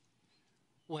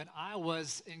when I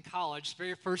was in college,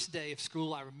 very first day of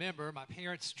school, I remember my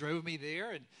parents drove me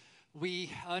there, and we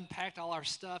unpacked all our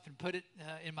stuff and put it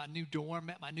in my new dorm,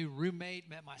 met my new roommate,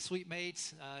 met my suite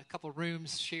mates, a couple of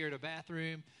rooms, shared a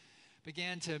bathroom,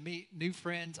 began to meet new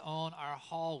friends on our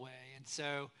hallway. And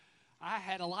so I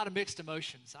had a lot of mixed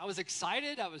emotions. I was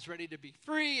excited. I was ready to be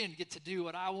free and get to do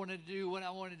what I wanted to do when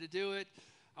I wanted to do it.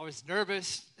 I was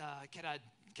nervous.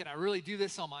 Can I really do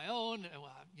this on my own?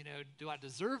 Do I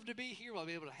deserve to be here? Will I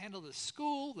be able to handle the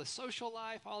school, the social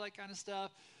life, all that kind of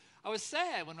stuff? I was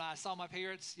sad when I saw my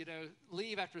parents,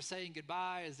 leave after saying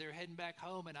goodbye as they're heading back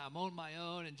home, and I'm on my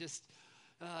own, and just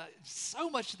so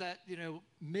much of that,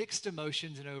 mixed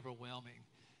emotions and overwhelming.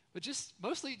 But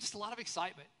mostly a lot of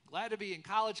excitement. Glad to be in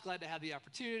college, glad to have the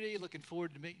opportunity, looking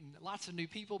forward to meeting lots of new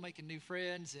people, making new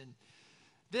friends. And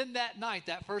then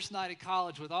that first night at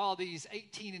college with all these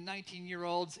 18 and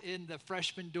 19-year-olds in the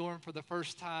freshman dorm for the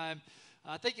first time,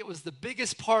 I think it was the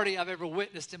biggest party I've ever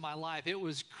witnessed in my life. It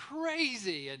was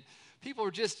crazy, and people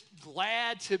were just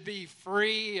glad to be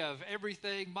free of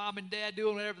everything, mom and dad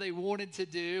doing whatever they wanted to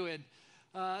do.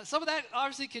 And some of that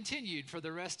obviously continued for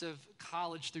the rest of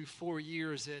college through 4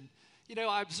 years. And,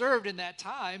 I observed in that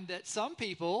time that some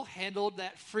people handled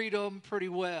that freedom pretty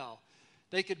well.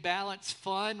 They could balance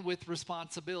fun with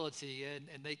responsibility,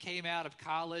 and they came out of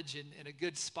college in a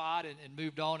good spot and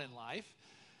moved on in life.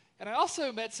 And I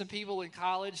also met some people in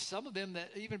college, some of them that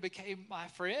even became my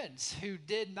friends, who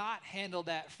did not handle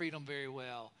that freedom very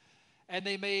well. And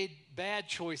they made bad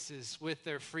choices with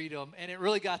their freedom, and it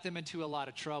really got them into a lot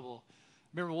of trouble.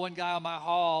 I remember one guy on my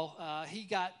hall, he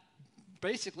got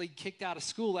basically kicked out of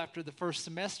school after the first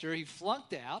semester. He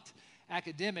flunked out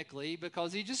academically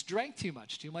because he just drank too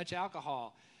much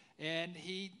alcohol. And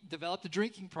he developed a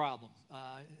drinking problem,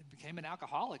 became an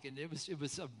alcoholic, and it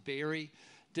was a very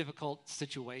difficult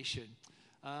situation.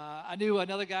 I knew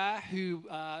another guy who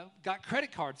got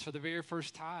credit cards for the very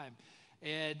first time,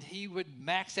 and he would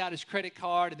max out his credit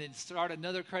card and then start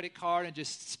another credit card and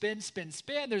just spend.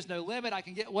 There's no limit. I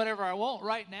can get whatever I want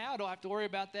right now. I don't have to worry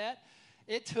about that.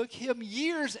 It took him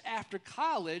years after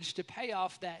college to pay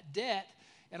off that debt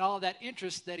and all of that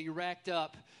interest that he racked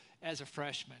up as a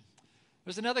freshman.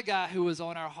 There's another guy who was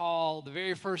on our hall the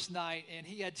very first night, and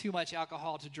he had too much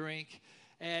alcohol to drink.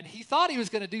 And he thought he was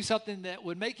going to do something that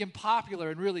would make him popular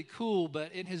and really cool,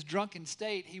 but in his drunken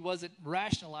state, he wasn't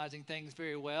rationalizing things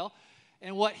very well.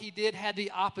 And what he did had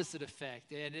the opposite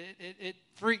effect, and it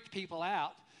freaked people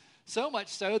out. So much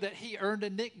so that he earned a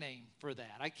nickname for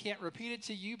that. I can't repeat it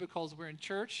to you because we're in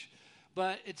church,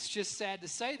 but it's just sad to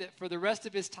say that for the rest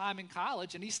of his time in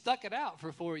college, and he stuck it out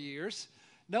for 4 years,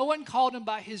 no one called him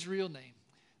by his real name.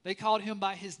 They called him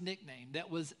by his nickname. That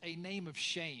was a name of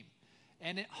shame.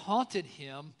 And it haunted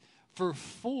him for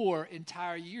 4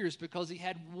 entire years because he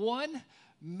had one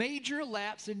major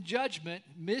lapse in judgment,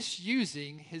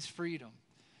 misusing his freedom.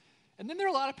 And then there are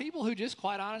a lot of people who just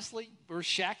quite honestly were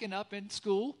shacking up in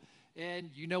school, and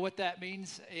you know what that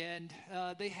means, and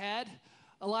they had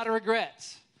a lot of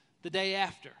regrets the day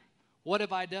after. What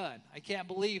have I done? I can't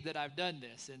believe that I've done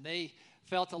this. And they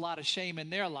felt a lot of shame in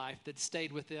their life that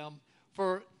stayed with them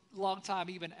for a long time,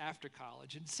 even after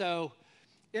college. And so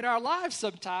in our lives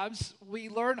sometimes we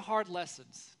learn hard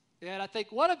lessons. And I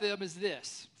think one of them is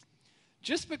this: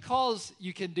 just because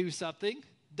you can do something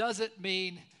doesn't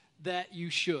mean that you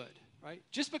should, right?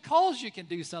 Just because you can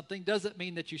do something doesn't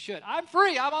mean that you should. I'm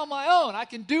free. I'm on my own. I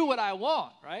can do what I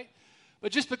want, right?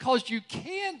 But just because you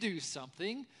can do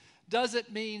something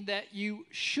doesn't mean that you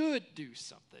should do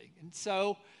something. And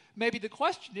so maybe the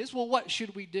question is, well, what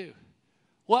should we do?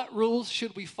 What rules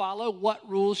should we follow? What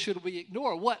rules should we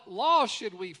ignore? What laws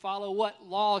should we follow? What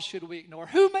laws should we ignore?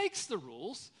 Who makes the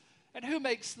rules and who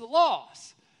makes the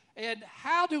laws? And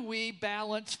how do we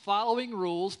balance following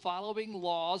rules, following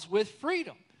laws with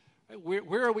freedom?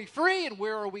 Where are we free and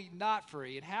where are we not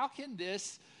free? And how can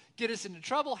this get us into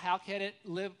trouble? How can it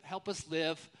help us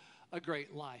live a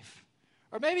great life?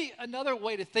 Or maybe another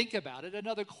way to think about it,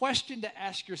 another question to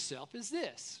ask yourself is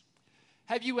this: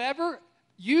 have you ever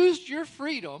used your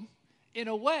freedom in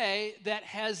a way that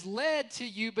has led to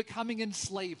you becoming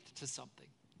enslaved to something?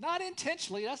 Not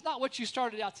intentionally, that's not what you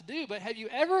started out to do, but have you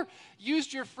ever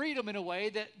used your freedom in a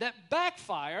way that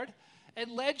backfired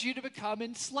and led you to become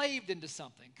enslaved into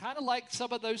something? Kind of like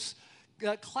some of those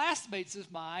classmates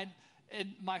of mine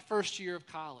in my first year of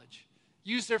college.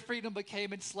 Used their freedom,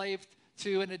 became enslaved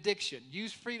to an addiction.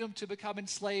 Used freedom to become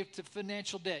enslaved to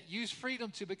financial debt. Used freedom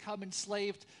to become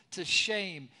enslaved to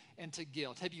shame and to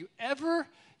guilt. Have you ever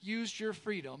used your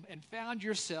freedom and found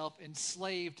yourself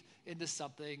enslaved into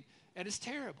something and it's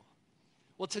terrible?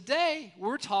 Well, today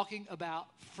we're talking about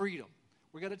freedom.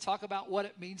 We're going to talk about what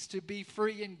it means to be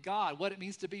free in God, what it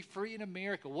means to be free in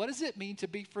America. What does it mean to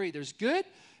be free? There's good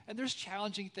and there's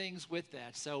challenging things with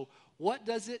that. So what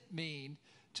does it mean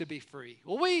to be free?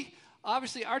 Well,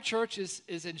 obviously, our church is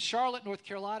in Charlotte, North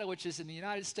Carolina, which is in the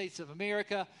United States of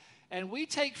America, and we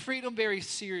take freedom very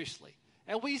seriously.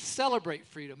 And we celebrate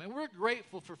freedom, and we're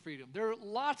grateful for freedom. There are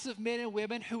lots of men and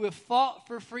women who have fought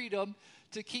for freedom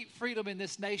to keep freedom in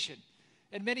this nation.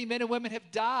 And many men and women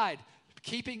have died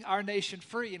keeping our nation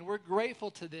free, and we're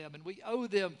grateful to them, and we owe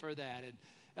them for that.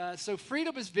 And so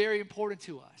freedom is very important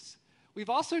to us. We've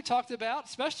also talked about,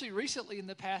 especially recently in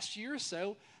the past year or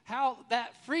so, how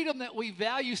that freedom that we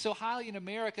value so highly in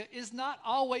America is not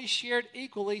always shared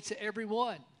equally to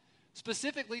everyone,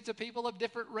 specifically to people of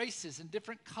different races and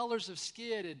different colors of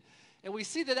skin. And we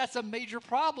see that that's a major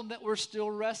problem that we're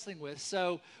still wrestling with.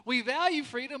 So we value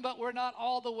freedom, but we're not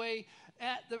all the way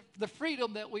at the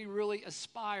freedom that we really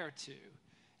aspire to.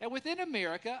 And within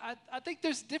America, I think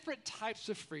there's different types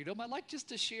of freedom. I'd like just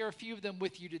to share a few of them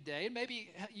with you today. And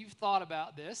maybe you've thought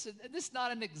about this. And this is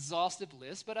not an exhaustive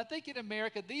list, but I think in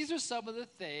America, these are some of the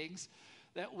things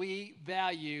that we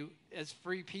value as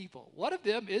free people. One of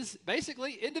them is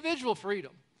basically individual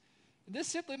freedom. And this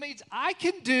simply means I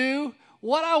can do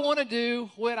what I want to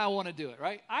do when I want to do it,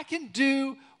 right? I can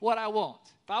do what I want.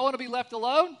 If I want to be left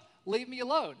alone, leave me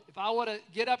alone. If I want to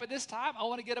get up at this time, I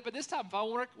want to get up at this time. If I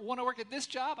want to work at this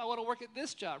job, I want to work at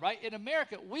this job, right? In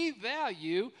America, we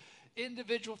value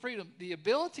individual freedom, the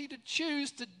ability to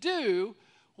choose to do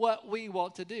what we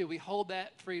want to do. We hold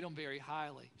that freedom very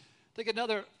highly. I think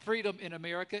another freedom in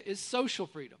America is social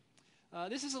freedom.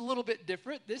 This is a little bit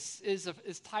different. This is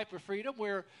type of freedom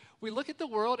where we look at the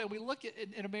world and we look at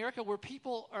in America where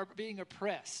people are being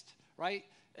oppressed, right?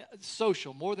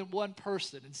 Social, more than one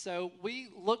person. And so we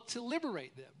look to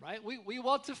liberate them, right? We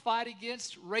want to fight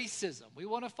against racism. We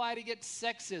want to fight against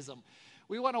sexism.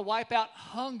 We want to wipe out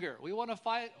hunger. We want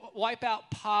to wipe out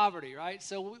poverty, right?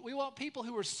 So we want people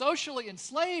who are socially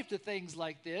enslaved to things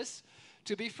like this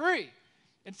to be free.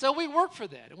 And so we work for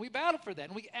that, and we battle for that,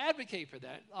 and we advocate for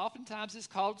that. Oftentimes it's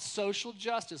called social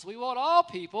justice. We want all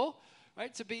people,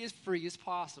 right, to be as free as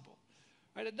possible.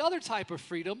 Right? Another type of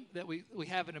freedom that we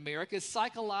have in America is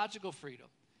psychological freedom.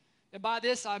 And by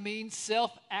this I mean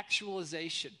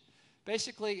self-actualization.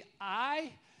 Basically,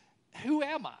 who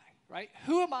am I, right?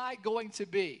 Who am I going to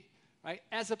be, right?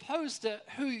 As opposed to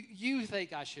who you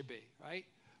think I should be, right?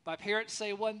 My parents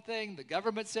say one thing, the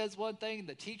government says one thing,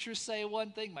 the teachers say one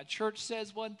thing, my church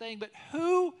says one thing, but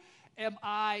who am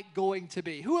I going to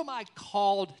be? Who am I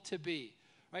called to be,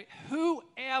 right? Who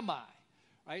am I,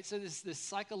 right? So this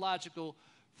psychological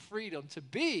freedom to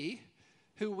be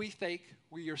who we think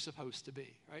we are supposed to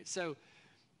be, right? So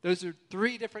those are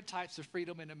three different types of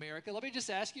freedom in America. Let me just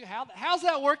ask you, how's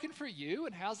that working for you,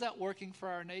 and how's that working for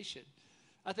our nation?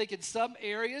 I think in some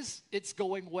areas it's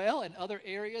going well, in other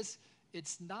areas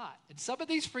it's not. And some of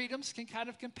these freedoms can kind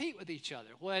of compete with each other.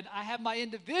 When I have my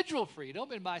individual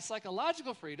freedom and my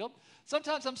psychological freedom,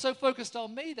 sometimes I'm so focused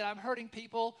on me that I'm hurting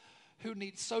people who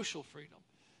need social freedom.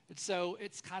 And so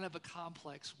it's kind of a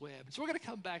complex web. And so we're going to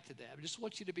come back to that. I just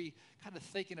want you to be kind of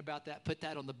thinking about that, put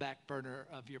that on the back burner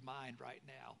of your mind right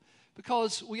now.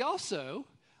 Because we also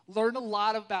learn a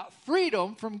lot about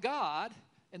freedom from God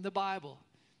in the Bible.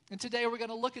 And today we're going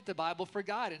to look at the Bible for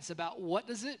guidance about what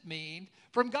does it mean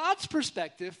from God's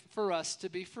perspective for us to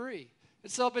be free. And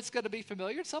some of it's going to be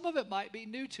familiar, some of it might be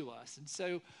new to us. And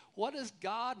so what does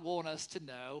God want us to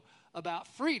know about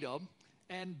freedom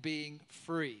and being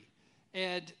free?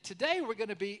 And today we're going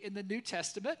to be in the New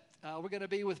Testament. We're going to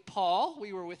be with Paul.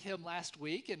 We were with him last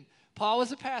week, and Paul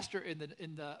was a pastor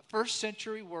in the first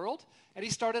century world, and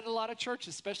he started a lot of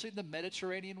churches, especially in the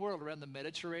Mediterranean world, around the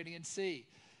Mediterranean Sea.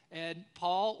 And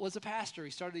Paul was a pastor.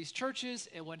 He started these churches,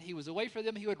 and when he was away from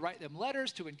them, he would write them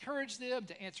letters to encourage them,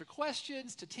 to answer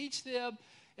questions, to teach them.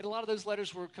 And a lot of those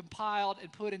letters were compiled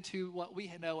and put into what we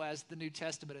know as the New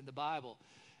Testament in the Bible.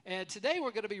 And today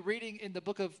we're going to be reading in the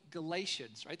book of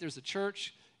Galatians, right? There's a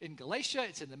church in Galatia.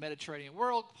 It's in the Mediterranean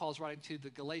world. Paul's writing to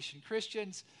the Galatian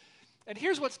Christians. And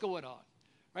here's what's going on,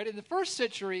 right? In the first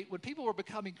century, when people were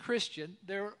becoming Christian,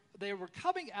 they were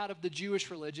coming out of the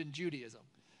Jewish religion, Judaism.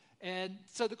 And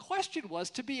so the question was,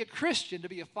 to be a Christian, to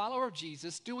be a follower of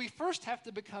Jesus, do we first have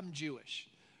to become Jewish?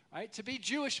 Right? To be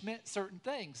Jewish meant certain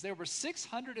things. There were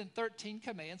 613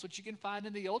 commands, which you can find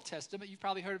in the Old Testament. You've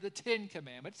probably heard of the 10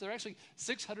 Commandments. There are actually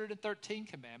 613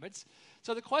 commandments.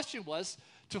 So the question was,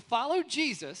 to follow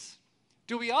Jesus,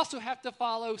 do we also have to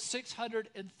follow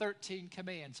 613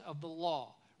 commands of the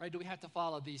law? Right? Do we have to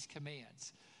follow these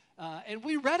commands? And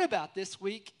we read about this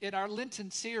week in our Lenten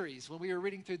series when we were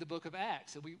reading through the book of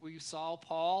Acts. And we saw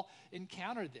Paul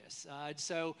encounter this. And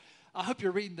so I hope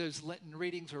you're reading those Lenten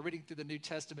readings. We're reading through the New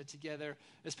Testament together.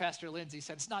 As Pastor Lindsay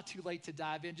said, it's not too late to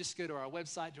dive in. Just go to our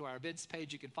website, to our events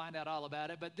page. You can find out all about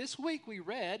it. But this week we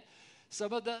read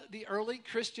some of the early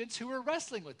Christians who were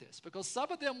wrestling with this, because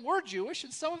some of them were Jewish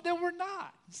and some of them were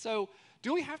not. So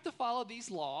do we have to follow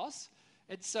these laws?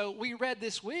 And so we read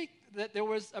this week that there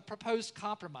was a proposed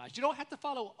compromise. You don't have to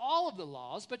follow all of the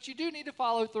laws, but you do need to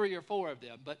follow 3 or 4 of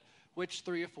them. But which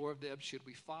 3 or 4 of them should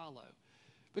we follow?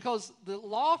 Because the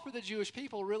law for the Jewish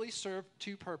people really served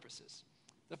 2 purposes.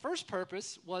 The first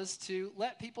purpose was to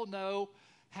let people know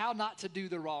how not to do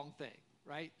the wrong thing,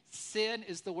 right? Sin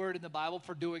is the word in the Bible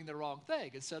for doing the wrong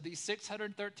thing. And so these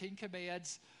 613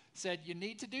 commands said you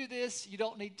need to do this, you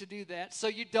don't need to do that, so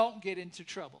you don't get into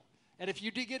trouble. And if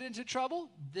you do get into trouble,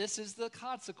 this is the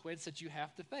consequence that you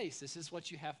have to face. This is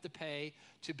what you have to pay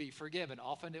to be forgiven.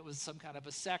 Often it was some kind of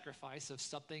a sacrifice of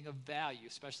something of value,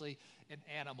 especially an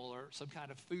animal or some kind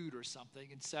of food or something.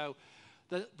 And so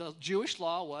the Jewish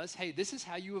law was, hey, this is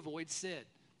how you avoid sin.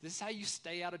 This is how you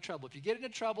stay out of trouble. If you get into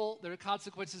trouble, there are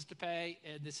consequences to pay,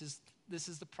 and this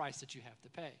is the price that you have to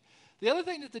pay. The other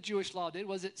thing that the Jewish law did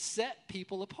was it set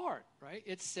people apart, right?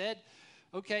 It said,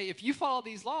 okay, if you follow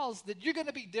these laws, then you're going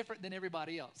to be different than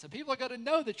everybody else. And people are going to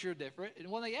know that you're different. And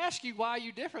when they ask you why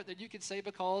you're different, then you can say,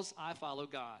 because I follow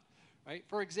God, right?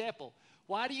 For example,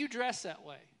 why do you dress that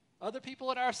way? Other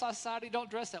people in our society don't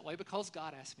dress that way because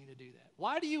God asked me to do that.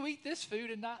 Why do you eat this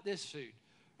food and not this food?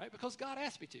 Right? Because God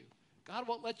asked me to. God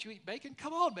won't let you eat bacon?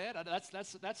 Come on, man.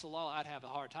 That's a law I'd have a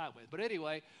hard time with. But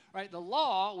anyway, right, the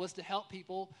law was to help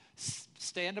people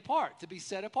stand apart, to be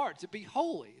set apart, to be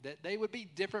holy, that they would be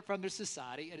different from their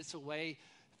society. And it's a way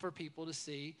for people to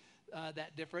see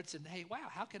that difference. And, hey, wow,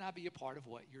 how can I be a part of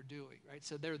what you're doing, right?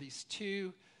 So there are these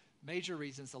 2 major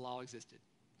reasons the law existed.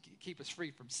 Keep us free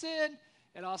from sin,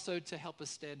 and also to help us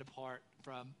stand apart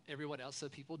from everyone else so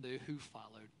people knew who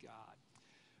followed God.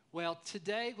 Well,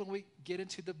 today when we get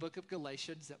into the book of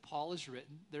Galatians that Paul has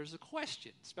written, there's a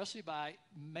question, especially by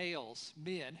males,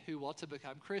 men who want to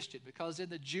become Christian, because in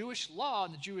the Jewish law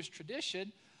and the Jewish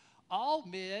tradition, all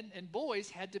men and boys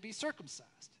had to be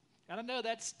circumcised. And I know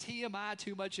that's TMI,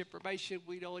 too much information.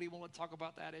 We don't even want to talk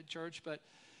about that in church, but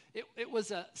it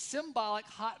was a symbolic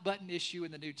hot-button issue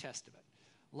in the New Testament.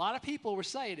 A lot of people were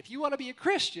saying, if you want to be a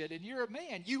Christian and you're a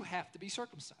man, you have to be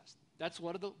circumcised. That's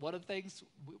one of the things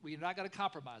we're not going to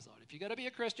compromise on. If you're going to be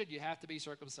a Christian, you have to be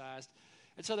circumcised.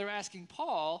 And so they're asking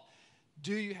Paul,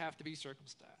 do you have to be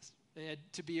circumcised and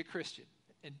to be a Christian?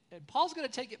 And Paul's going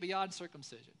to take it beyond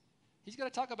circumcision. He's going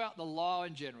to talk about the law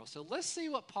in general. So let's see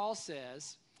what Paul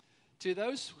says to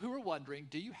those who are wondering,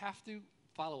 do you have to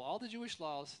follow all the Jewish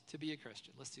laws to be a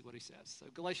Christian? Let's see what he says. So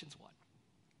Galatians 1.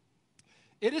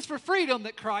 It is for freedom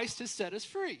that Christ has set us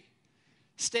free.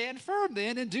 Stand firm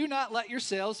then, and do not let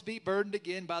yourselves be burdened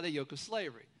again by the yoke of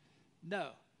slavery. No,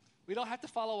 we don't have to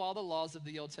follow all the laws of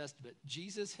the Old Testament.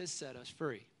 Jesus has set us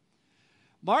free.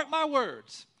 Mark my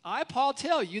words. I, Paul,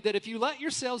 tell you that if you let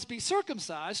yourselves be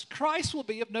circumcised, Christ will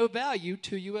be of no value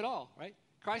to you at all, right?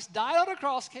 Christ died on a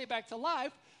cross, came back to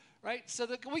life, right? So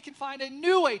that we can find a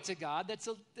new way to God.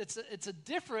 It's a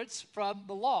difference from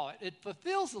the law. It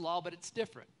fulfills the law, but it's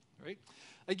different, right?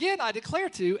 Again, I declare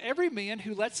to you, every man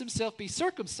who lets himself be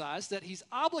circumcised, that he's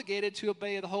obligated to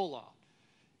obey the whole law.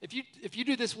 If you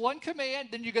do this one command,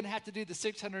 then you're going to have to do the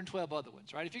 612 other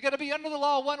ones, right? If you're going to be under the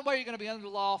law one way, you're going to be under the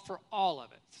law for all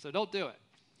of it. So don't do it,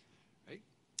 right?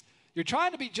 You're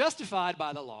trying to be justified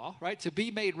by the law, right? To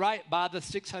be made right by the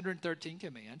 613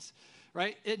 commands,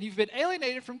 right? And you've been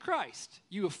alienated from Christ.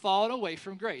 You have fallen away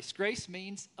from grace. Grace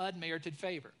means unmerited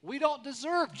favor. We don't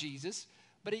deserve Jesus,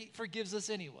 but he forgives us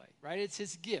anyway, right? It's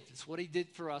his gift. It's what he did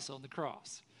for us on the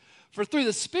cross. For through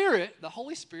the Spirit, the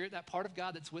Holy Spirit, that part of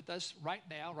God that's with us right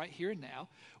now, right here and now,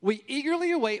 we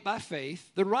eagerly await by faith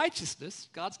the righteousness,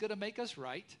 God's going to make us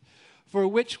right, for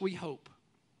which we hope.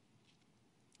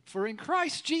 For in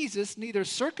Christ Jesus, neither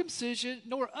circumcision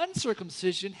nor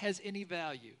uncircumcision has any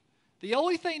value. The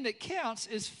only thing that counts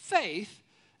is faith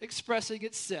expressing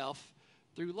itself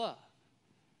through love.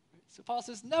 So Paul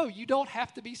says, no, you don't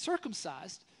have to be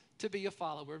circumcised to be a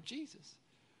follower of Jesus,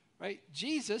 right?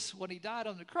 Jesus, when he died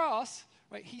on the cross,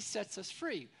 right, he sets us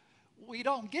free. We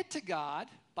don't get to God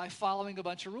by following a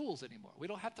bunch of rules anymore. We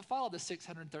don't have to follow the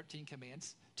 613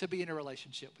 commands to be in a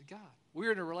relationship with God.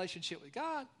 We're in a relationship with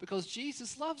God because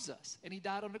Jesus loves us, and he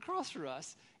died on the cross for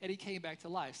us, and he came back to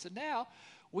life. So now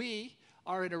we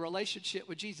are in a relationship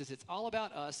with Jesus. It's all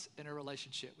about us in a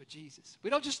relationship with Jesus. We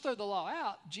don't just throw the law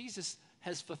out. Jesus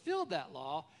has fulfilled that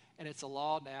law, and it's a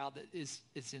law now that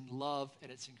it's in love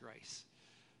and it's in grace.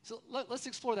 So let's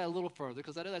explore that a little further,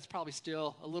 because I know that's probably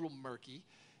still a little murky.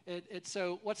 And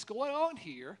so what's going on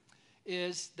here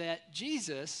is that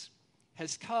Jesus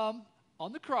has come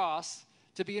on the cross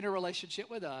to be in a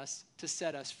relationship with us to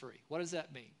set us free. What does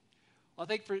that mean? Well, I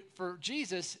think for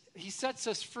Jesus, he sets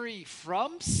us free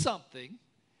from something,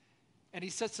 and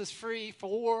he sets us free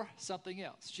for something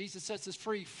else. Jesus sets us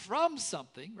free from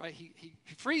something, right? He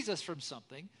frees us from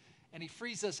something, and he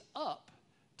frees us up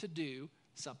to do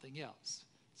something else.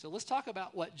 So let's talk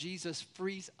about what Jesus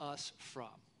frees us from.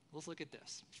 Let's look at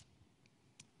this.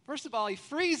 First of all, he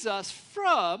frees us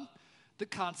from the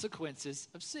consequences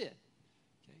of sin.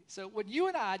 Okay? So when you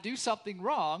and I do something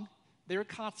wrong, there are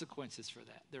consequences for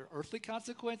that. There are earthly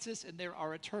consequences and there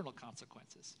are eternal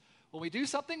consequences. When we do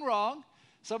something wrong,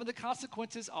 some of the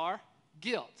consequences are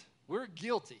guilt. We're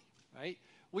guilty, right?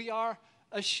 We are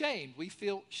ashamed. We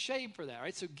feel shame for that,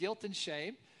 right? So guilt and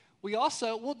shame. We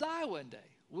also will die one day.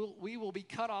 We will be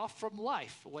cut off from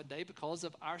life one day because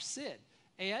of our sin.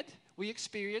 And we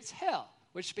experience hell,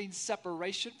 which means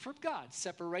separation from God,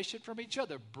 separation from each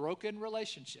other, broken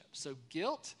relationships. So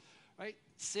guilt, right?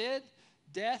 Sin,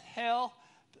 death, hell,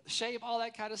 shame, all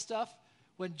that kind of stuff.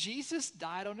 When Jesus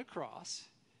died on the cross,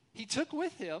 he took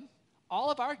with him all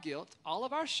of our guilt, all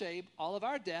of our shame, all of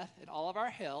our death, and all of our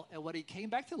hell. And when he came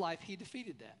back to life, he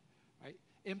defeated that, right?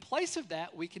 In place of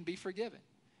that, we can be forgiven.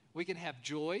 We can have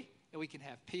joy and we can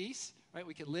have peace, right?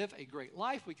 We can live a great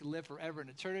life. We can live forever in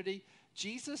eternity.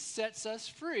 Jesus sets us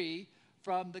free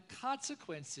from the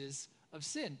consequences of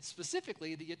sin,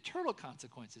 specifically the eternal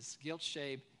consequences, guilt,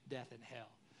 shame, death, and hell.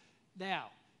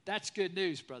 Now, that's good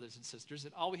news, brothers and sisters,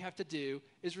 and all we have to do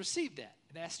is receive that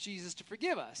and ask Jesus to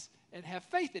forgive us and have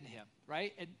faith in him,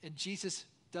 right? And Jesus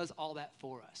does all that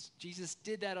for us. Jesus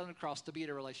did that on the cross to be in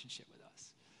a relationship with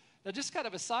us. Now, just kind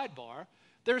of a sidebar,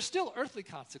 there are still earthly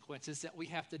consequences that we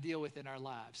have to deal with in our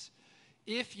lives.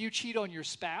 If you cheat on your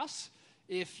spouse,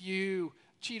 if you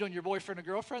cheat on your boyfriend or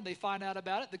girlfriend, they find out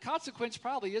about it, the consequence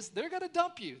probably is they're going to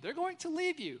dump you. They're going to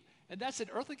leave you. And that's an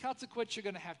earthly consequence you're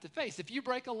going to have to face. If you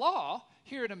break a law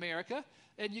here in America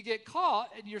and you get caught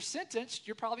and you're sentenced,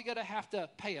 you're probably going to have to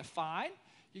pay a fine.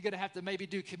 You're going to have to maybe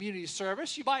do community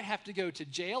service. You might have to go to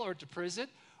jail or to prison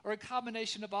or a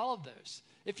combination of all of those.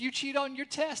 If you cheat on your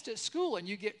test at school and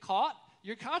you get caught,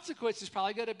 your consequence is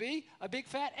probably going to be a big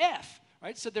fat F,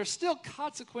 right? So there's still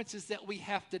consequences that we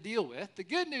have to deal with. The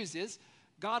good news is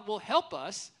God will help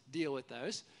us deal with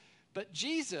those. But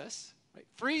Jesus, right,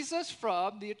 frees us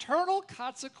from the eternal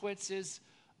consequences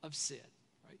of sin.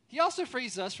 Right? He also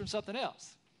frees us from something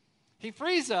else. He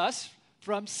frees us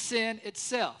from sin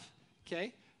itself,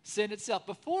 okay? Sin itself.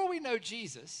 Before we know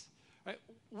Jesus, right,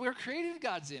 we're created in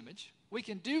God's image. We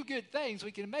can do good things.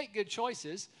 We can make good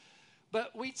choices.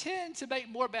 But we tend to make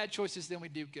more bad choices than we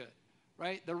do good,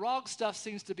 right? The wrong stuff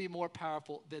seems to be more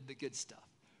powerful than the good stuff,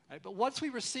 right? But once we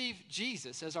receive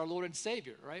Jesus as our Lord and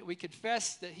Savior, right? We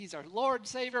confess that he's our Lord and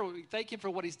Savior. We thank him for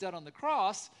what he's done on the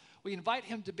cross. We invite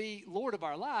him to be Lord of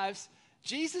our lives.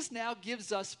 Jesus now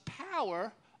gives us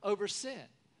power over sin,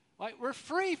 right? We're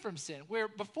free from sin. Where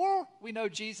before we know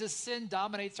Jesus, sin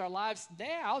dominates our lives.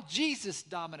 Now Jesus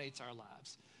dominates our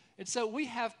lives. And so we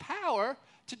have power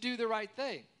to do the right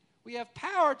thing. We have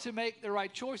power to make the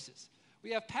right choices.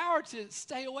 We have power to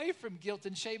stay away from guilt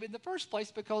and shame in the first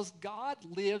place because God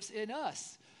lives in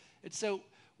us. And so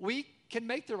we can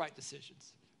make the right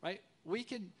decisions, right? We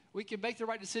can make the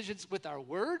right decisions with our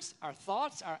words, our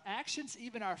thoughts, our actions,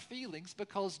 even our feelings,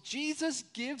 because Jesus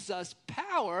gives us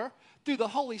power through the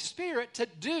Holy Spirit to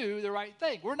do the right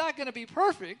thing. We're not going to be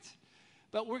perfect,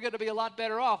 but we're going to be a lot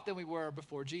better off than we were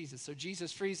before Jesus. So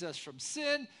Jesus frees us from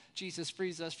sin. Jesus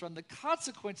frees us from the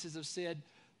consequences of sin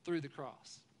through the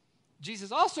cross.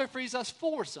 Jesus also frees us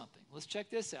for something. Let's check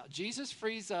this out. Jesus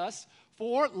frees us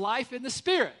for life in the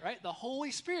Spirit, right? The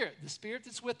Holy Spirit, the Spirit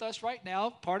that's with us right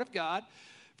now, part of God,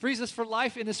 frees us for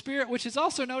life in the Spirit, which is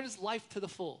also known as life to the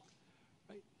full.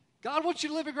 Right? God wants you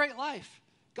to live a great life.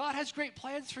 God has great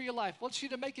plans for your life, wants you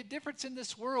to make a difference in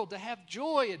this world, to have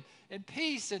joy and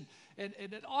peace and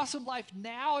an awesome life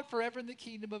now and forever in the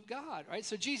kingdom of God, right?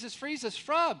 So Jesus frees us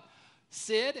from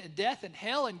sin and death and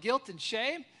hell and guilt and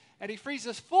shame, and he frees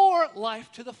us for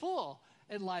life to the full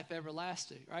and life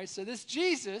everlasting, right? So this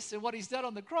Jesus and what he's done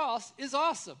on the cross is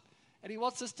awesome, and he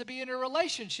wants us to be in a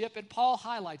relationship, and Paul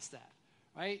highlights that,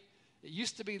 right? It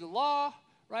used to be the law,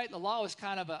 right? The law was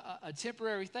kind of a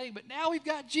temporary thing, but now we've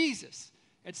got Jesus,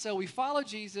 and so we follow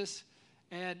Jesus,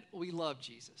 and we love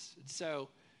Jesus, and so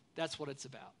that's what it's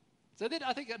about. So then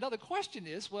I think another question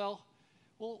is, well,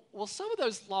 some of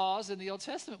those laws in the Old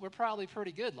Testament were probably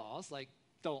pretty good laws, like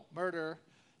don't murder,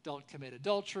 don't commit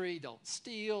adultery, don't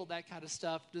steal, that kind of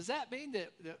stuff. Does that mean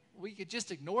that we could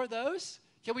just ignore those?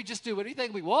 Can we just do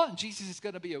anything we want and Jesus is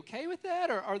going to be okay with that?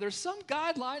 Or are there some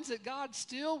guidelines that God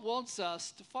still wants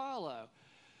us to follow?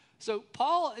 So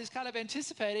Paul is kind of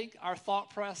anticipating our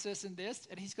thought process in this,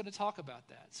 and he's going to talk about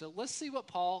that. So let's see what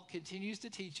Paul continues to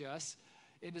teach us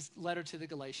in his letter to the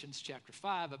Galatians chapter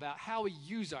 5 about how we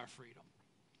use our freedom.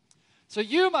 So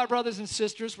you, my brothers and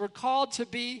sisters, were called to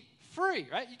be free,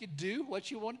 right? You can do what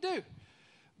you want to do.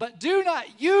 But do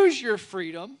not use your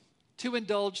freedom to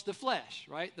indulge the flesh,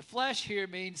 right? The flesh here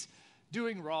means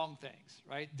doing wrong things,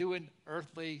 right? Doing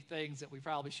earthly things that we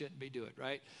probably shouldn't be doing,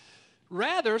 right?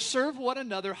 Rather, serve one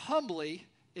another humbly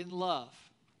in love.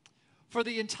 For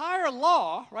the entire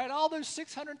law, right, all those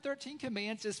 613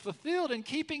 commands is fulfilled in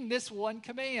keeping this one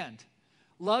command.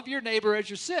 Love your neighbor as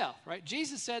yourself, right?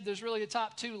 Jesus said there's really the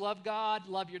top two, love God,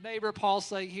 love your neighbor. Paul's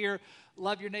saying here,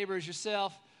 love your neighbor as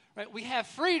yourself, right? We have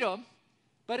freedom,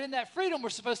 but in that freedom, we're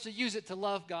supposed to use it to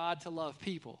love God, to love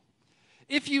people.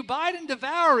 If you bite and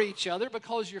devour each other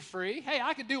because you're free, hey,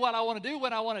 I can do what I want to do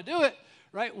when I want to do it,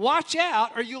 right? Watch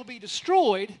out or you'll be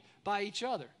destroyed by each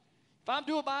other. If I'm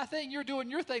doing my thing, you're doing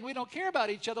your thing, we don't care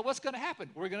about each other, what's going to happen?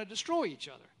 We're going to destroy each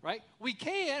other, right? We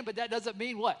can, but that doesn't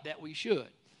mean what? That we should.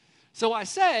 So I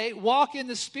say, walk in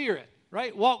the Spirit,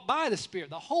 right? Walk by the Spirit,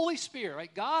 the Holy Spirit,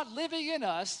 right? God living in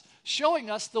us,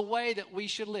 showing us the way that we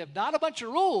should live. Not a bunch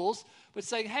of rules, but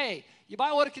saying, hey, you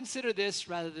might want to consider this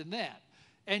rather than that.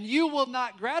 And you will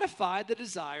not gratify the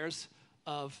desires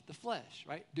of the flesh,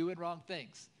 right? Doing wrong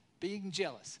things, being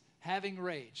jealous, having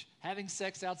rage, having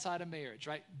sex outside of marriage,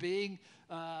 right? Being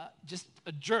just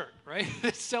a jerk, right?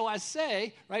 So I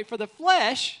say, right, for the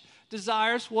flesh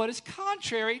desires what is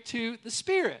contrary to the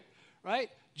Spirit,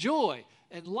 right? Joy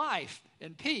and life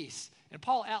and peace. And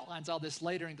Paul outlines all this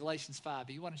later in Galatians 5.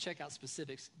 If you want to check out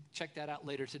specifics, check that out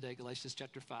later today, Galatians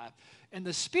chapter 5. And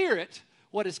the Spirit,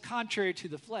 what is contrary to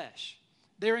the flesh.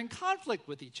 They're in conflict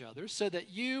with each other so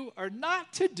that you are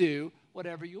not to do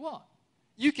whatever you want.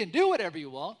 You can do whatever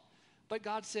you want, but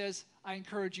God says, I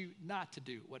encourage you not to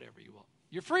do whatever you want.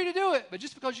 You're free to do it, but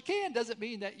just because you can doesn't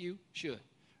mean that you should.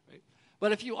 Right?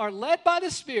 But if you are led by the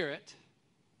Spirit,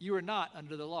 you are not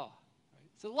under the law.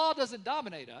 Right? So the law doesn't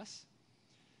dominate us.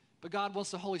 But God wants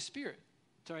the Holy Spirit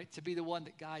to be the one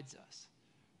that guides us.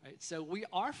 Right? So we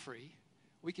are free.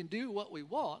 We can do what we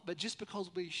want, but just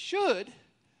because we should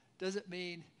doesn't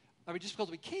mean, just because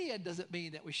we can doesn't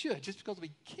mean that we should. Just because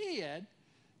we can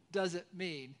doesn't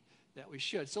mean that we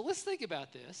should. So let's think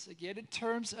about this, again, in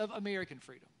terms of American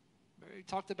freedom. We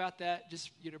talked about that just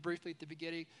briefly at the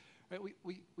beginning. Right?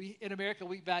 We in America,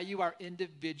 we value our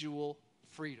individual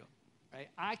freedom. Right?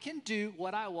 I can do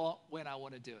what I want when I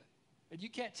want to do it. And you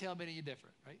can't tell me any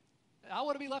different, right? I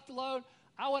want to be left alone.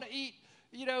 I want to eat,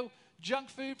 junk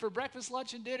food for breakfast,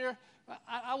 lunch, and dinner.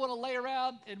 I want to lay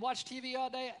around and watch TV all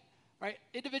day, right?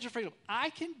 Individual freedom. I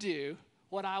can do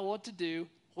what I want to do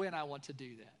when I want to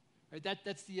do that. Right?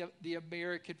 That's the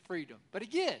American freedom. But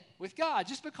again, with God,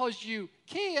 just because you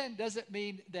can doesn't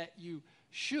mean that you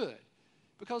should.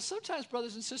 Because sometimes,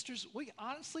 brothers and sisters, we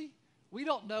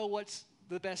don't know what's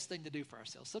the best thing to do for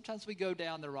ourselves. Sometimes we go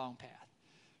down the wrong path.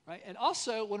 Right? And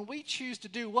also, when we choose to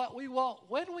do what we want,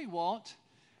 when we want,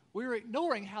 we're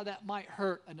ignoring how that might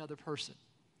hurt another person.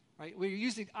 Right? We're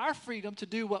using our freedom to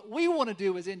do what we want to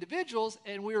do as individuals,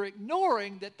 and we're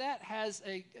ignoring that has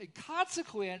a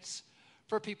consequence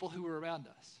for people who are around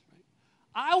us. Right?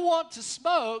 I want to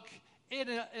smoke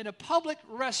in a public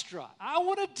restaurant. I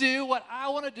want to do what I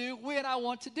want to do when I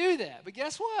want to do that. But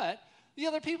guess what? The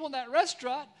other people in that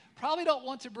restaurant probably don't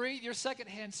want to breathe your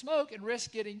secondhand smoke and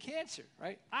risk getting cancer,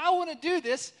 right? I want to do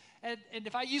this, and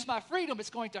if I use my freedom, it's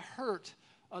going to hurt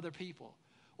other people.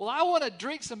 Well, I want to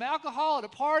drink some alcohol at a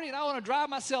party, and I want to drive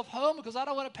myself home because I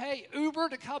don't want to pay Uber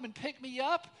to come and pick me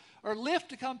up or Lyft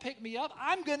to come pick me up.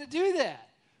 I'm going to do that.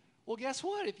 Well, guess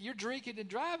what? If you're drinking and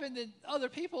driving, then other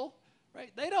people,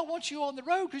 right, they don't want you on the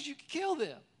road because you can kill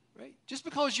them, right? Just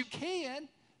because you can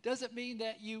doesn't mean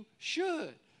that you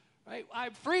should. Right?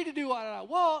 I'm free to do what I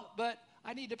want, but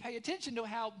I need to pay attention to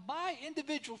how my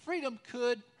individual freedom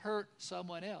could hurt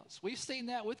someone else. We've seen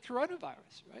that with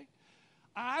coronavirus, right?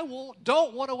 I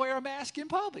don't want to wear a mask in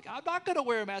public. I'm not going to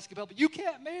wear a mask in public. You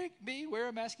can't make me wear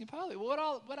a mask in public. What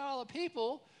all the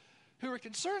people who are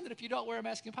concerned that if you don't wear a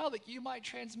mask in public, you might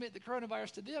transmit the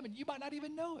coronavirus to them, and you might not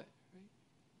even know it. Right?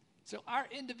 So our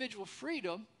individual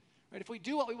freedom, right, if we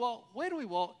do what we want, when we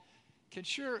want, can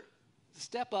sure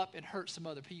step up and hurt some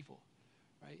other people,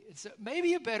 right? It's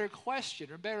maybe a better question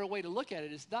or a better way to look at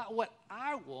it is not what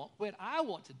I want when I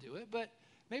want to do it, but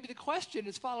maybe the question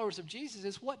as followers of Jesus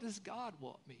is, what does God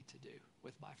want me to do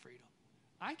with my freedom?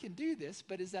 I can do this,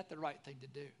 but is that the right thing to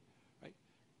do, right?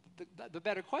 The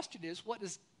better question is, what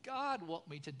does God want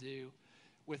me to do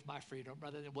with my freedom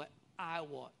rather than what I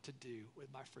want to do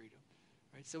with my freedom,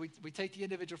 right? So we take the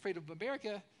individual freedom of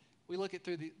America, we look at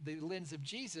through the lens of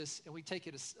Jesus, and we take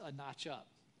it a notch up.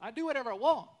 I do whatever I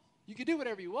want. You can do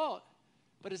whatever you want,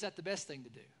 but is that the best thing to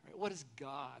do, right? What does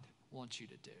God want you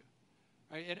to do?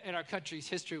 Right? In our country's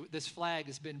history, this flag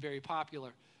has been very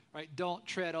popular, right? Don't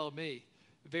tread on me.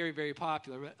 Very, very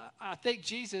popular. I think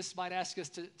Jesus might ask us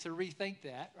to rethink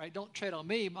that, right? Don't tread on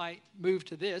me might move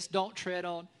to this. Don't tread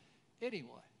on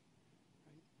anyone.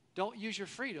 Right? Don't use your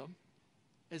freedom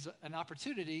as an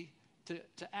opportunity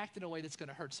to act in a way that's going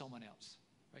to hurt someone else.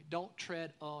 Right? Don't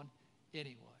tread on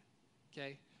anyone.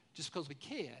 Okay? Just because we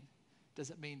can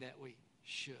doesn't mean that we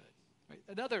should. Right?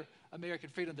 Another American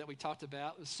freedom that we talked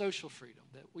about was social freedom,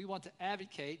 that we want to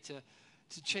advocate to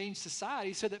change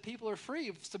society so that people are free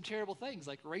of some terrible things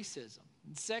like racism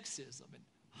and sexism and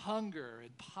hunger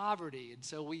and poverty. And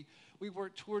so we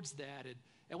work towards that.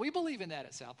 And we believe in that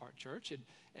at South Park Church.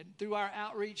 And through our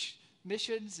outreach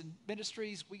missions and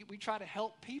ministries, we try to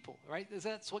help people, right?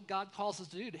 That's what God calls us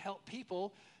to do, to help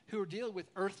people who are dealing with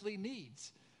earthly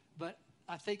needs. But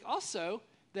I think also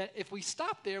that if we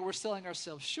stop there, we're selling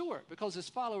ourselves short, because as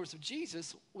followers of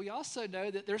Jesus, we also know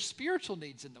that there's spiritual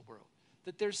needs in the world,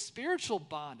 that there's spiritual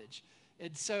bondage.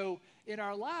 And so in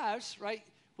our lives, right,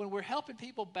 when we're helping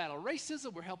people battle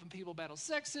racism, we're helping people battle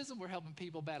sexism, we're helping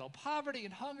people battle poverty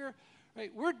and hunger,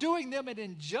 right, we're doing them an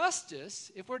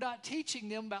injustice if we're not teaching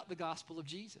them about the gospel of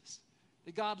Jesus,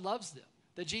 that God loves them,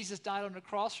 that Jesus died on the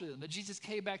cross for them, that Jesus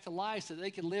came back to life so that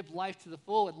they can live life to the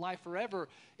full and life forever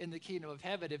in the kingdom of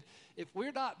heaven. If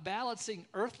we're not balancing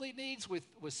earthly needs with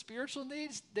spiritual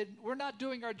needs, then we're not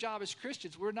doing our job as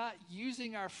Christians. We're not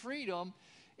using our freedom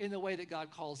in the way that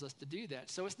God calls us to do that.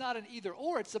 So it's not an either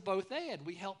or, it's a both and.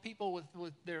 We help people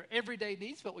with their everyday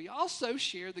needs, but we also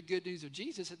share the good news of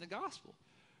Jesus in the gospel.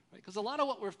 Because a lot of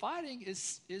what we're fighting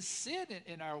is sin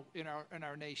in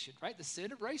our nation, right? The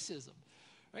sin of racism,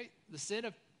 right? The sin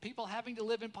of people having to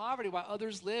live in poverty while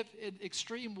others live in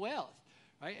extreme wealth,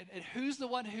 right? And who's the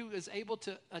one who is able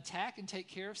to attack and take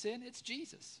care of sin? It's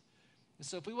Jesus. And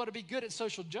so if we want to be good at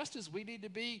social justice, we need to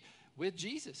be with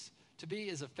Jesus to be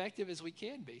as effective as we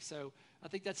can be. So I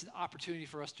think that's an opportunity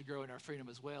for us to grow in our freedom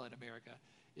as well in America,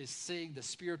 is seeing the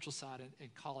spiritual side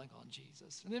and calling on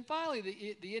Jesus. And then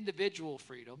finally, the individual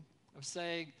freedom of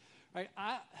saying, right,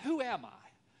 who am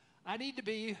I? I need to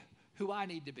be who I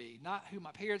need to be, not who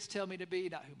my parents tell me to be,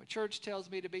 not who my church tells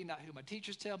me to be, not who my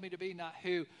teachers tell me to be, not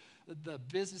who the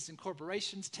business and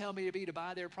corporations tell me to be to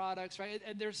buy their products, right?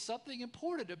 And there's something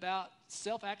important about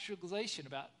self-actualization,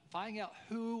 about finding out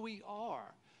who we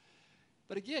are.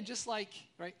 But again, just like,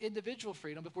 right, individual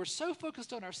freedom, if we're so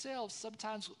focused on ourselves,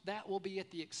 sometimes that will be at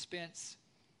the expense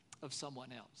of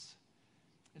someone else.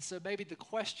 And so maybe the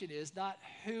question is not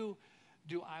who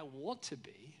do I want to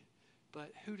be,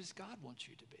 but who does God want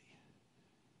you to be?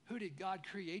 Who did God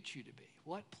create you to be?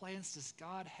 What plans does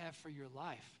God have for your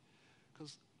life?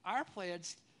 Because our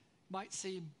plans might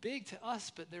seem big to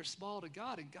us, but they're small to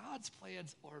God, and God's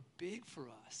plans are big for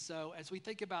us. So as we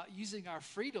think about using our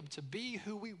freedom to be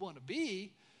who we want to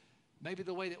be, maybe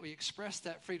the way that we express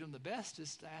that freedom the best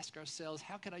is to ask ourselves,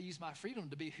 how can I use my freedom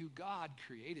to be who God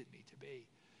created me to be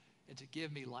and to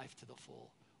give me life to the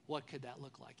full? What could that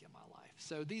look like in my life?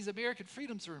 So these American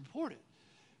freedoms are important,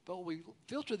 but when we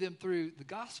filter them through the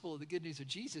gospel, the good news of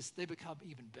Jesus, they become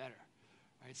even better.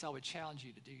 Right? So I would challenge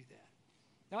you to do that.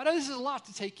 Now, I know this is a lot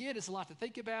to take in. It's a lot to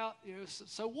think about.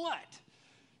 So what?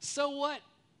 So what?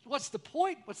 What's the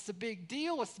point? What's the big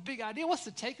deal? What's the big idea? What's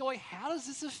the takeaway? How does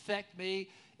this affect me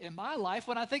in my life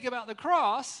when I think about the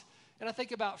cross and I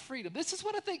think about freedom? This is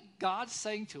what I think God's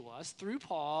saying to us through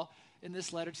Paul in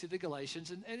this letter to the Galatians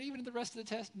and even in the rest of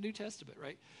the New Testament,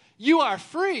 right? You are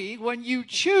free when you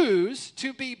choose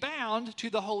to be bound to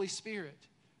the Holy Spirit.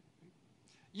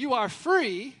 You are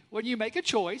free when you make a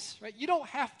choice, right? You don't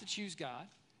have to choose God.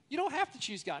 You don't have to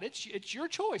choose God. It's your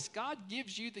choice. God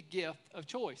gives you the gift of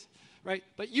choice, right?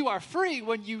 But you are free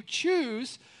when you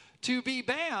choose to be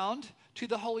bound to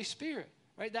the Holy Spirit,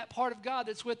 right? That part of God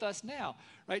that's with us now,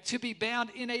 right? To be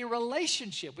bound in a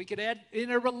relationship. We could add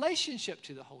in a relationship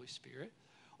to the Holy Spirit.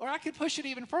 Or I could push it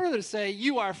even further to say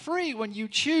you are free when you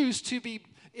choose to be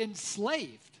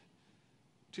enslaved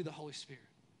to the Holy Spirit.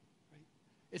 Right?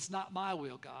 It's not my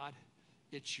will, God.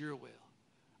 It's your will.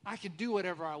 I can do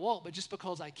whatever I want, but just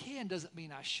because I can doesn't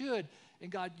mean I should. And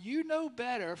God, you know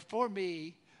better for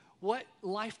me what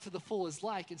life to the full is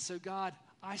like. And so, God,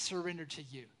 I surrender to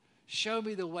you. Show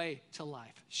me the way to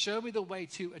life. Show me the way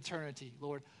to eternity,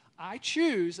 Lord. I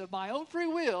choose of my own free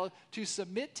will to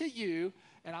submit to you,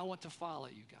 and I want to follow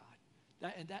you,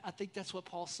 God. I think that's what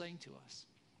Paul's saying to us.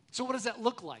 So what does that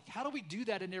look like? How do we do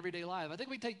that in everyday life? I think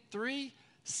we take 3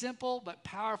 simple but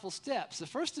powerful steps. The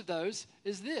first of those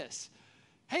is this.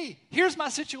 Hey, here's my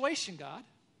situation, God.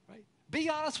 Right? Be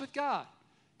honest with God.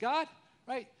 God,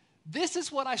 right? This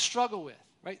is what I struggle with.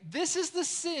 Right? This is the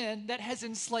sin that has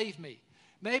enslaved me.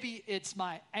 Maybe it's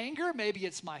my anger. Maybe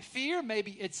it's my fear.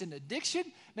 Maybe it's an addiction.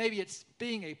 Maybe it's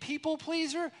being a people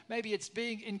pleaser. Maybe it's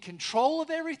being in control of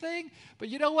everything. But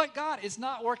you know what, God? It's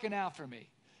not working out for me.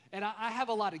 And I have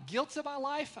a lot of guilt in my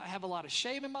life. I have a lot of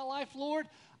shame in my life, Lord.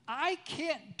 I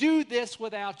can't do this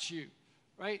without you,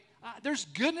 right? There's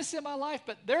goodness in my life,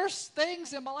 but there's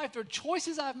things in my life, there are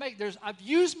choices I've made. I've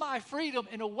used my freedom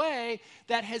in a way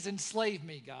that has enslaved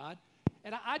me, God.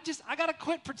 And I got to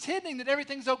quit pretending that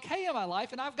everything's okay in my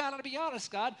life, and I've got to be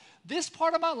honest, God. This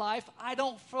part of my life, I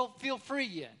don't feel free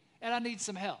yet, and I need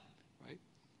some help, right?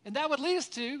 And that would lead us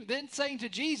to then saying to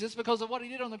Jesus, because of what he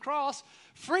did on the cross,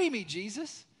 free me,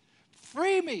 Jesus.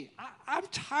 Free me. I'm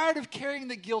tired of carrying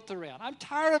the guilt around. I'm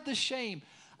tired of the shame.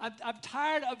 I'm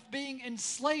tired of being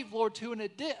enslaved, Lord, to an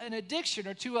addiction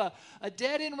or to a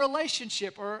dead-end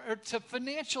relationship or to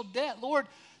financial debt. Lord,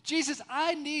 Jesus,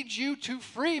 I need you to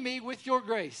free me with your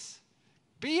grace.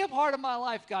 Be a part of my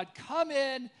life, God. Come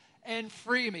in and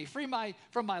free me. Free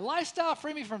from my lifestyle.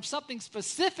 Free me from something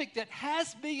specific that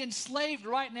has me enslaved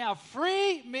right now.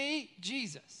 Free me,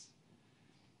 Jesus.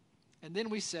 And then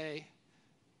we say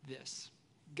this.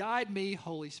 Guide me,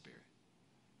 Holy Spirit.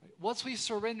 Once we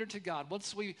surrender to God,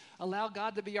 once we allow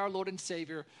God to be our Lord and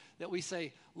Savior, that we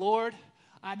say, Lord,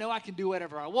 I know I can do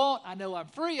whatever I want. I know I'm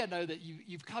free. I know that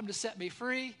you've come to set me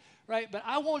free, right? But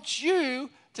I want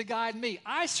you to guide me.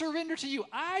 I surrender to you.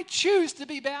 I choose to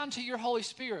be bound to your Holy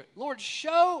Spirit. Lord,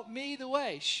 show me the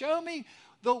way. Show me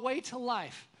the way to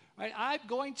life, right? I'm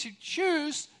going to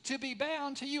choose to be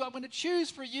bound to you. I'm going to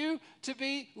choose for you to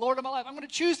be Lord of my life. I'm going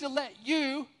to choose to let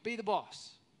you be the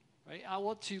boss, right? I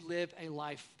want to live a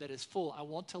life that is full. I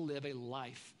want to live a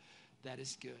life that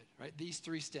is good, right? These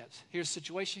 3 steps. Here's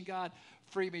situation, God.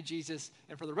 Free me, Jesus.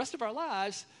 And for the rest of our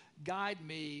lives, guide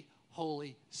me,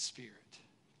 Holy Spirit.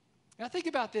 And I think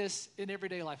about this in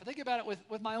everyday life. I think about it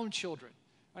with my own children.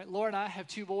 Right? Laura and I have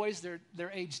 2 boys.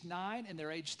 They're aged 9 and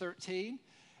they're aged 13.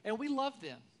 And we love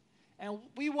them. And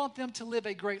we want them to live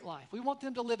a great life. We want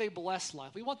them to live a blessed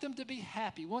life. We want them to be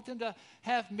happy. We want them to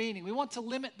have meaning. We want to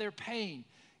limit their pain.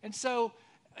 And so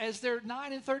as they're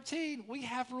 9 and 13, we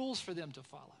have rules for them to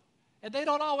follow. And they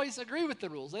don't always agree with the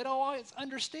rules. They don't always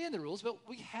understand the rules, but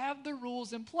we have the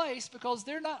rules in place because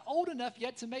they're not old enough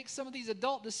yet to make some of these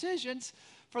adult decisions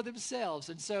for themselves.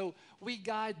 And so we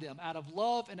guide them out of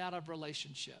love and out of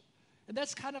relationship. And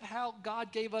that's kind of how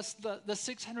God gave us the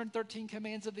 613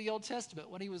 commands of the Old Testament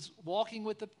when he was walking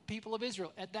with the people of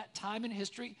Israel. At that time in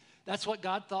history, that's what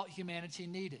God thought humanity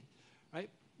needed, right?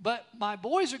 But my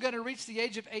boys are going to reach the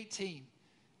age of 18.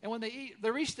 And when they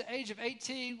reach the age of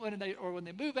 18, when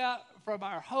they move out from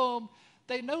our home,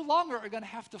 they no longer are going to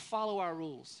have to follow our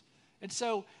rules. And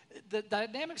so the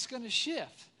dynamic's going to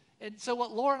shift. And so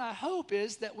what Laura and I hope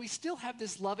is that we still have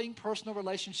this loving personal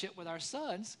relationship with our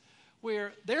sons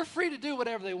where they're free to do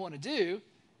whatever they want to do,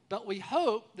 but we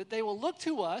hope that they will look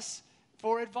to us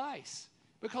for advice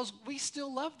because we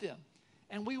still love them.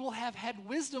 And we will have had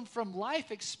wisdom from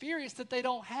life experience that they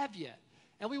don't have yet.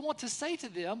 And we want to say to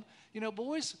them,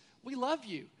 boys, we love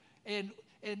you. And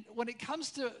when it comes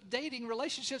to dating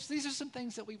relationships, these are some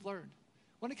things that we've learned.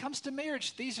 When it comes to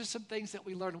marriage, these are some things that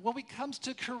we learned. When it comes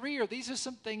to career, these are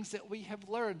some things that we have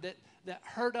learned that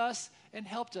hurt us and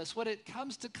helped us. When it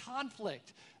comes to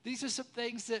conflict, these are some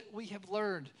things that we have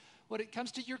learned. When it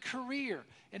comes to your career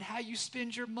and how you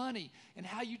spend your money and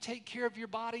how you take care of your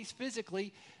bodies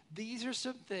physically, these are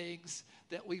some things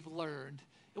that we've learned.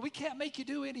 And we can't make you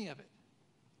do any of it.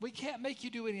 We can't make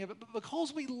you do any of it, but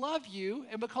because we love you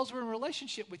and because we're in a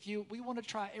relationship with you, we want to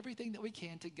try everything that we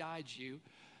can to guide you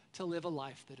to live a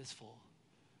life that is full,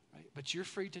 right? But you're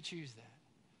free to choose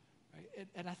that, right?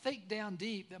 And I think down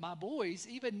deep that my boys,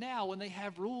 even now when they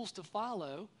have rules to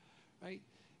follow, right,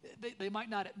 they might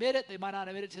not admit it. They might not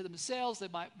admit it to themselves. They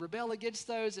might rebel against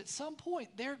those. At some point,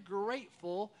 they're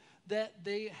grateful that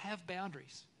they have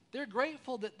boundaries. They're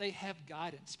grateful that they have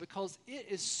guidance because it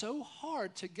is so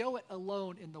hard to go it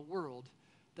alone in the world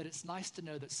that it's nice to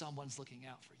know that someone's looking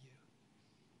out for you.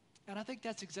 And I think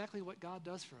that's exactly what God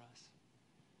does for us.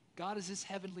 God is this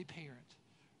heavenly parent,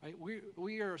 right?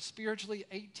 We are spiritually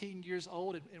 18 years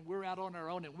old and we're out on our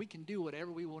own and we can do whatever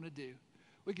we want to do.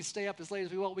 We can stay up as late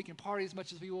as we want. We can party as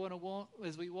much as we want.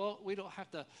 We don't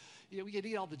have to, we can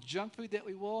eat all the junk food that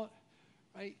we want,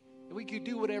 right? And we could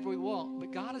do whatever we want.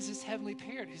 But God is this heavenly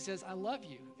parent. He says, I love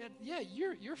you. And yeah,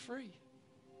 you're free.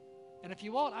 And if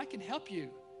you want, I can help you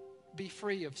be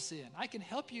free of sin. I can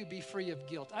help you be free of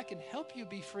guilt. I can help you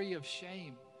be free of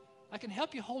shame. I can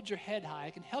help you hold your head high.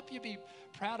 I can help you be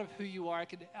proud of who you are.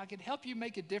 I can help you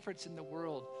make a difference in the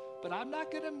world. But I'm not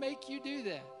going to make you do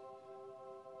that.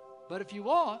 But if you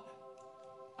want,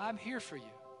 I'm here for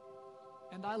you.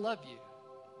 And I love you.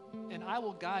 And I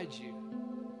will guide you.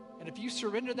 And if you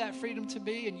surrender that freedom to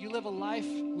me and you live a life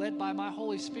led by my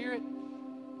Holy Spirit,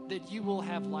 then you will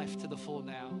have life to the full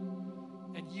now.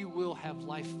 And you will have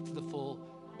life to the full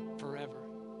forever.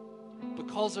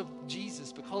 Because of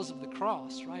Jesus, because of the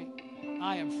cross, right?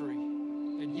 I am free,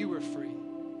 and you are free,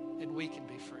 and we can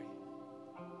be free.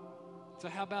 So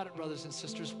how about it, brothers and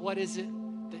sisters? What is it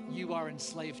that you are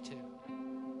enslaved to?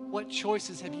 What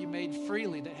choices have you made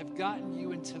freely that have gotten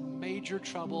you into major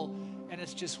trouble and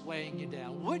it's just weighing you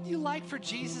down? Would you like for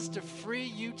Jesus to free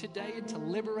you today and to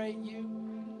liberate you?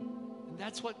 And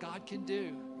that's what God can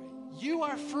do. You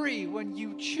are free when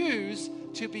you choose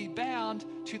to be bound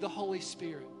to the Holy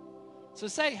Spirit. So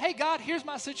say, hey, God, here's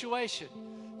my situation.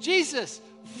 Jesus,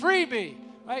 free me,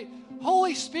 right?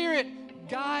 Holy Spirit,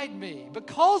 guide me.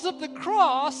 Because of the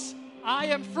cross, I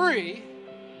am free,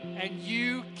 and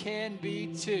you can be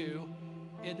too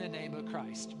in the name of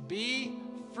Christ. Be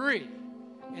free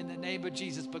in the name of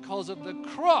Jesus. Because of the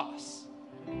cross,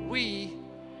 we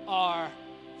are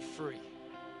free.